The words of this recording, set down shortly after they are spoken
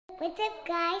What's up,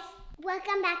 guys?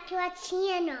 Welcome back to our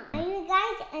channel. Are you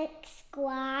guys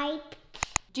subscribed?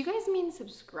 Do you guys mean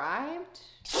subscribed?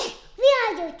 We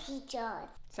are your teachers.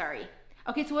 Sorry.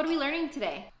 Okay, so what are we learning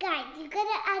today? Guys, you gotta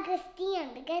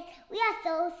understand because we are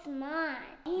so smart.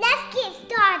 Let's get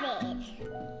started.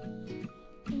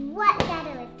 What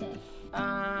letter is this?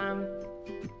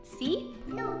 C?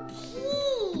 No,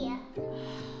 T.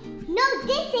 No,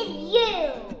 this is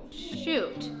you.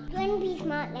 Shoot. You wanna be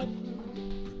smart like me?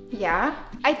 Yeah?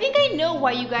 I think I know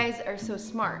why you guys are so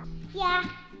smart. Yeah,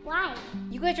 why?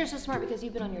 You guys are so smart because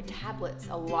you've been on your tablets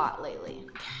a lot lately.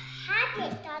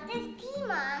 Tablet starts with T,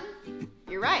 Mom.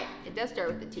 You're right, it does start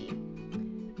with the T.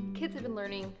 Kids have been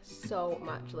learning so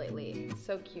much lately. It's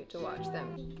so cute to watch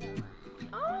them.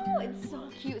 Oh, it's so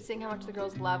cute seeing how much the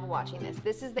girls love watching this.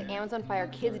 This is the Amazon Fire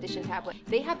Kids Edition tablet.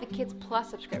 They have the Kids Plus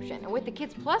subscription. And with the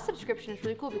Kids Plus subscription, it's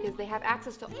really cool because they have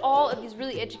access to all of these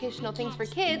really educational things for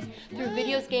kids through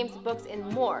videos, games, books, and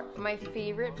more. My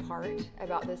favorite part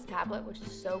about this tablet, which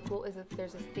is so cool, is that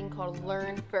there's this thing called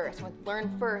Learn First. With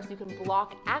Learn First, you can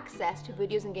block access to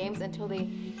videos and games until they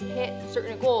hit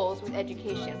certain goals with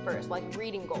education first, like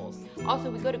reading goals. Also,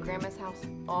 we go to Grandma's house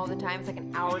all the time. It's like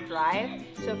an hour drive.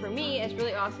 So for me, it's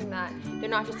really awesome that they're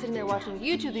not just sitting there watching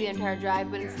YouTube the entire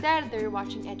drive, but instead they're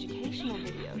watching educational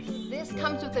videos. This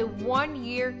comes with a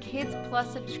 1-year Kids Plus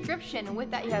subscription, and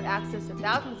with that you have access to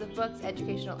thousands of books,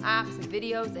 educational apps, and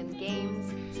videos, and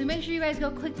games. So make sure you guys go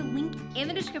click the link in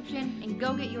the description and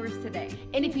go get yours today.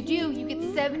 And if you do, you get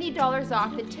 $70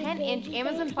 off the 10-inch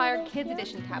Amazon Fire Kids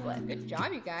Edition tablet. Good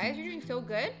job, you guys. You're doing so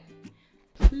good.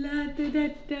 I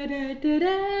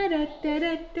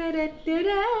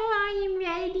am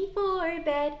ready for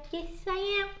bed. Yes, I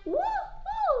am.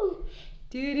 Woo-hoo!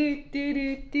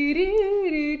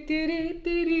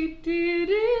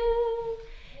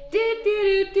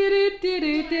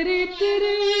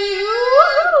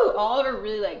 Oliver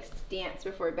really likes to dance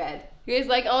before bed. You guys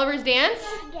like Oliver's dance?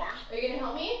 Yeah. Are you gonna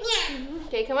help me? Yeah.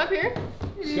 Okay, come up here.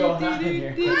 What's going on in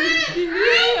here?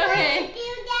 Okay.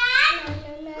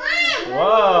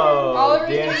 Whoa, Oliver's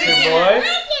dancing doing boy.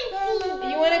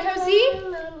 You wanna come see?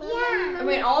 Yeah. I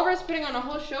mean, Oliver's putting on a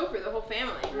whole show for the whole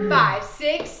family. 5,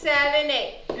 6, 7,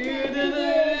 8.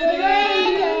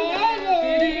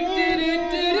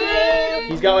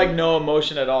 He's got like no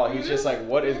emotion at all. He's just like,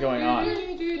 what is going on?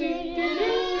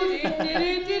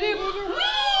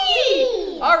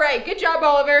 All right, good job,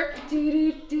 Oliver.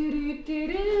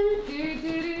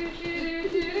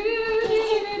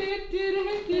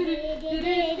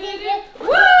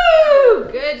 Woo!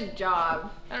 Good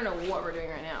job. I don't know what we're doing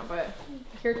right now, but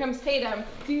here comes Tatum.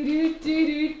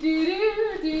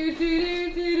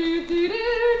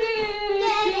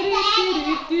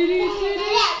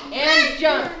 And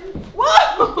jump.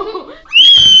 Whoa!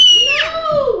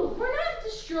 No! We're not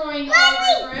destroying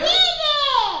Oliver's room.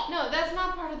 No, that's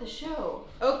not part of the show.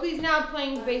 Oakley's now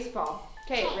playing baseball.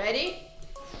 Okay, ready?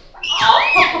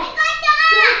 Oh!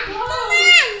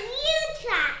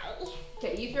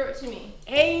 Okay, you throw it to me.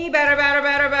 Hey, batter, batter,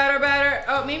 batter, batter, batter.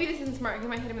 Oh, maybe this isn't smart. You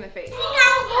might hit him in the face.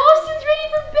 Halston's ready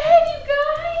for bed, you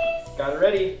guys. Got it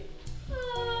ready.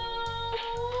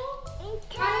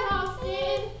 Hi,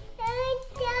 Halston.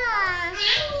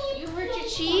 You hurt your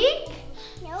cheek?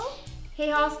 No. Hey,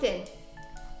 Halston.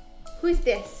 Who's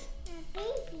this?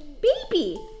 Baby.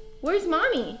 Baby. Where's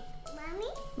Mommy?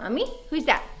 Mommy? Mommy? Who's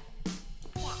that?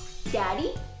 Yeah.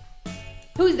 Daddy?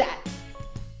 Who's that?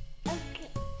 Okay.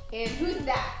 And who's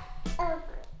that?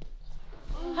 Okay.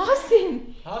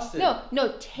 Halston. Halston.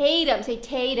 No, Tatum. Say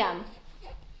Tatum.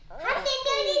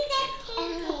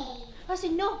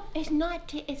 Halston, no, it's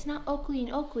not Oakley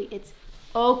and Oakley. It's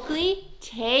Oakley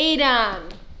Tatum.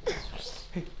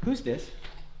 Hey, who's this?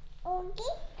 Okay.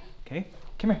 Okay,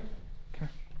 come here. Come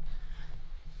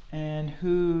here. And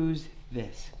who's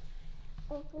this?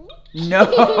 Okay. No.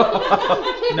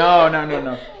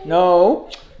 No.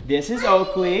 This is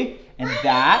Oakley, and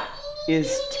that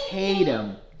is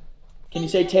Tatum. Can you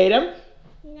say Tatum?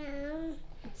 No.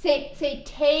 Say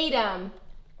Tatum.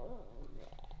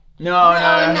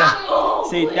 No.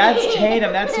 See, that's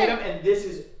Tatum. That's Tatum, and this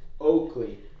is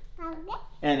Oakley. Okay.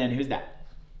 And then who's that?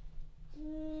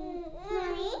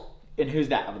 Mommy? And who's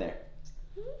that over there?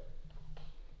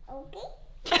 Okay.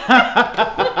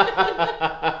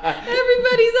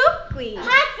 Everybody's Oakley.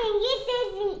 Halston, you say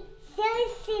so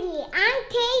silly. I'm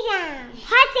Tatum.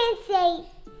 Halston say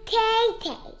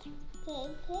Tay-Tay.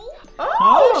 Tay-Tay?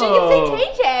 Oh, she can say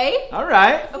Tay-Tay. All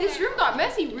right. This room got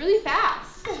messy really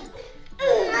fast.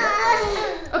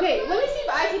 Okay, let me see if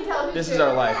I can tell who's This is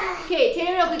our life. Okay,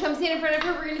 Tatum and Oakley, come stand in front of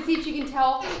her. We're gonna see if she can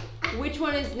tell which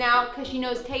one is now, because she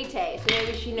knows Tay-Tay. So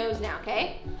maybe she knows now,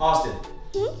 okay? Halston,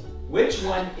 Which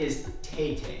one is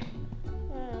Tay-Tay?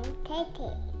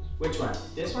 Tay-Tay. Which one?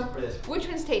 This one or this one? Which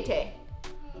one's Tay-Tay?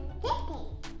 Tay-Tay.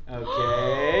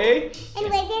 Okay. And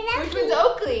Which one's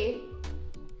Oakley?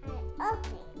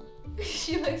 Oakley.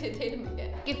 She looked at Tatum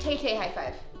again. Give Tay-Tay a high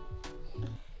five.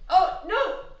 Oh,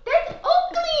 no, that's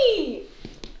Oakley!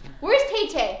 Where's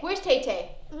Tay-Tay? Where's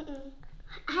Tay-Tay?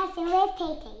 Halston, where's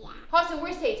Tay-Tay? Yeah. Halston,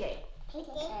 where's Tay-Tay?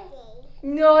 Tay-Tay.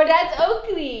 No, that's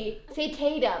Oakley. Say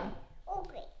Tatum.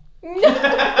 Oakley.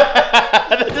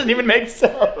 That doesn't even make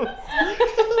sense.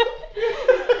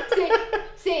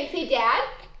 Say dad.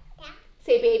 Yeah.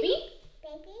 Say baby.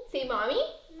 Baby. Say mommy.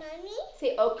 Mommy.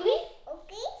 Say Oakley.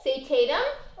 Oakley. Say Tatum.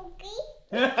 Oakley.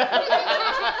 I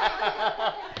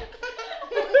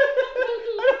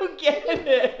don't get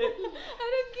it. I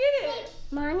don't get it.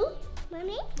 Mommy.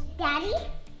 Mommy. Daddy.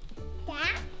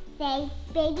 Dad. Say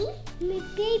baby. My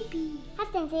baby.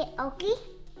 Halston, say Oakley.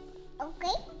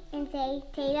 Oakley. And say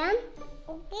Tatum.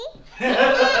 Oakley. Halston,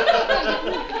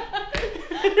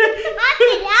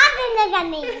 look at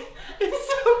me. It's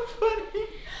so funny.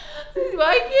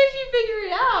 Why can't she figure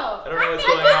it out? I don't know what's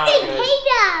going on, guys.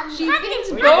 Tatum. She thinks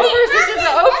both of her sisters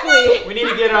are Oakley. We need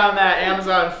to get on that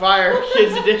Amazon Fire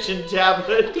Kids Edition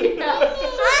tablet. She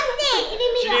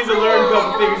needs to learn a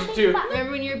couple things too.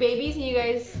 Remember when you were babies and you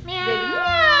guys did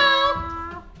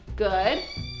meow? Good.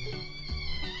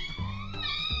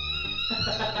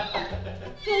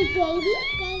 Say baby,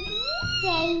 baby.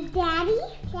 Say daddy,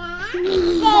 dad.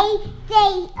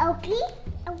 Say Oakley,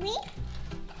 Oakley.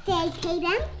 Say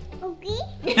Tatum, Oakley.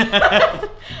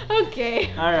 Okay.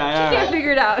 All right, Can't all right.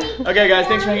 figure it out. Okay, guys,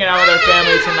 thanks for hanging out with our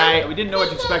family tonight. We didn't know what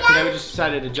to expect today. We just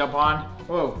decided to jump on.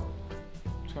 Whoa,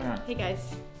 what's going on? Hey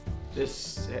guys.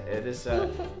 This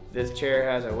chair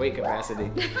has a weight capacity.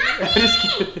 Just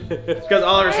kidding. It's because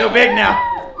all of us are so big now.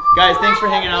 Guys, thanks for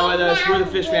hanging out with us. We're the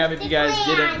Fish Fam, if you guys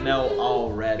didn't know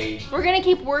already. We're gonna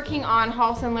keep working on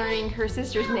Halston learning her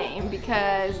sister's name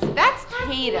because that's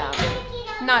Tatum,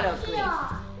 not Oakley.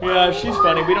 Yeah, she's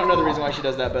funny. We don't know the reason why she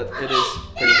does that, but it is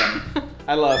pretty funny.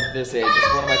 I love this age.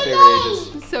 It's one of my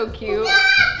favorite ages. So cute.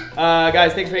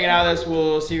 Guys, thanks for hanging out with us.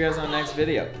 We'll see you guys on the next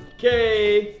video.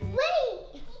 Okay. Wait.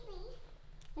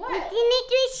 What? We didn't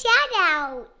do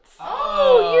shout-outs.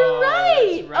 Oh, you're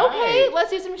right. that's right. Okay, let's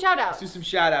do some shout outs. Let's do some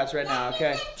shout outs right now,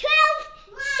 okay? 12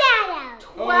 shout-outs.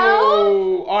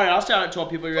 Oh, all right, I'll shout out 12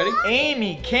 people. You ready?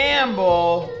 Amy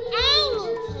Campbell.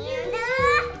 Amy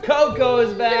Canada. Coco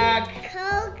is back.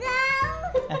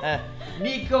 Coco.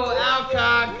 Nico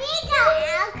Alcock. Nico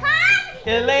Alcott.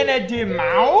 Elena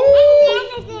DeMau.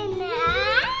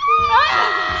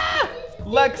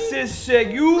 Lexus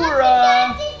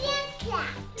Segura.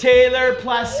 Taylor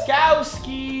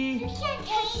Plaskowski.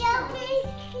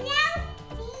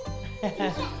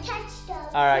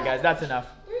 All right, guys, that's enough.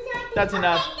 That's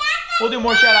enough. We'll do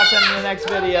more shout outs in the next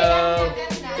video.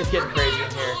 It's getting crazy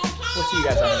in here. We'll see you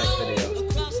guys on the next video.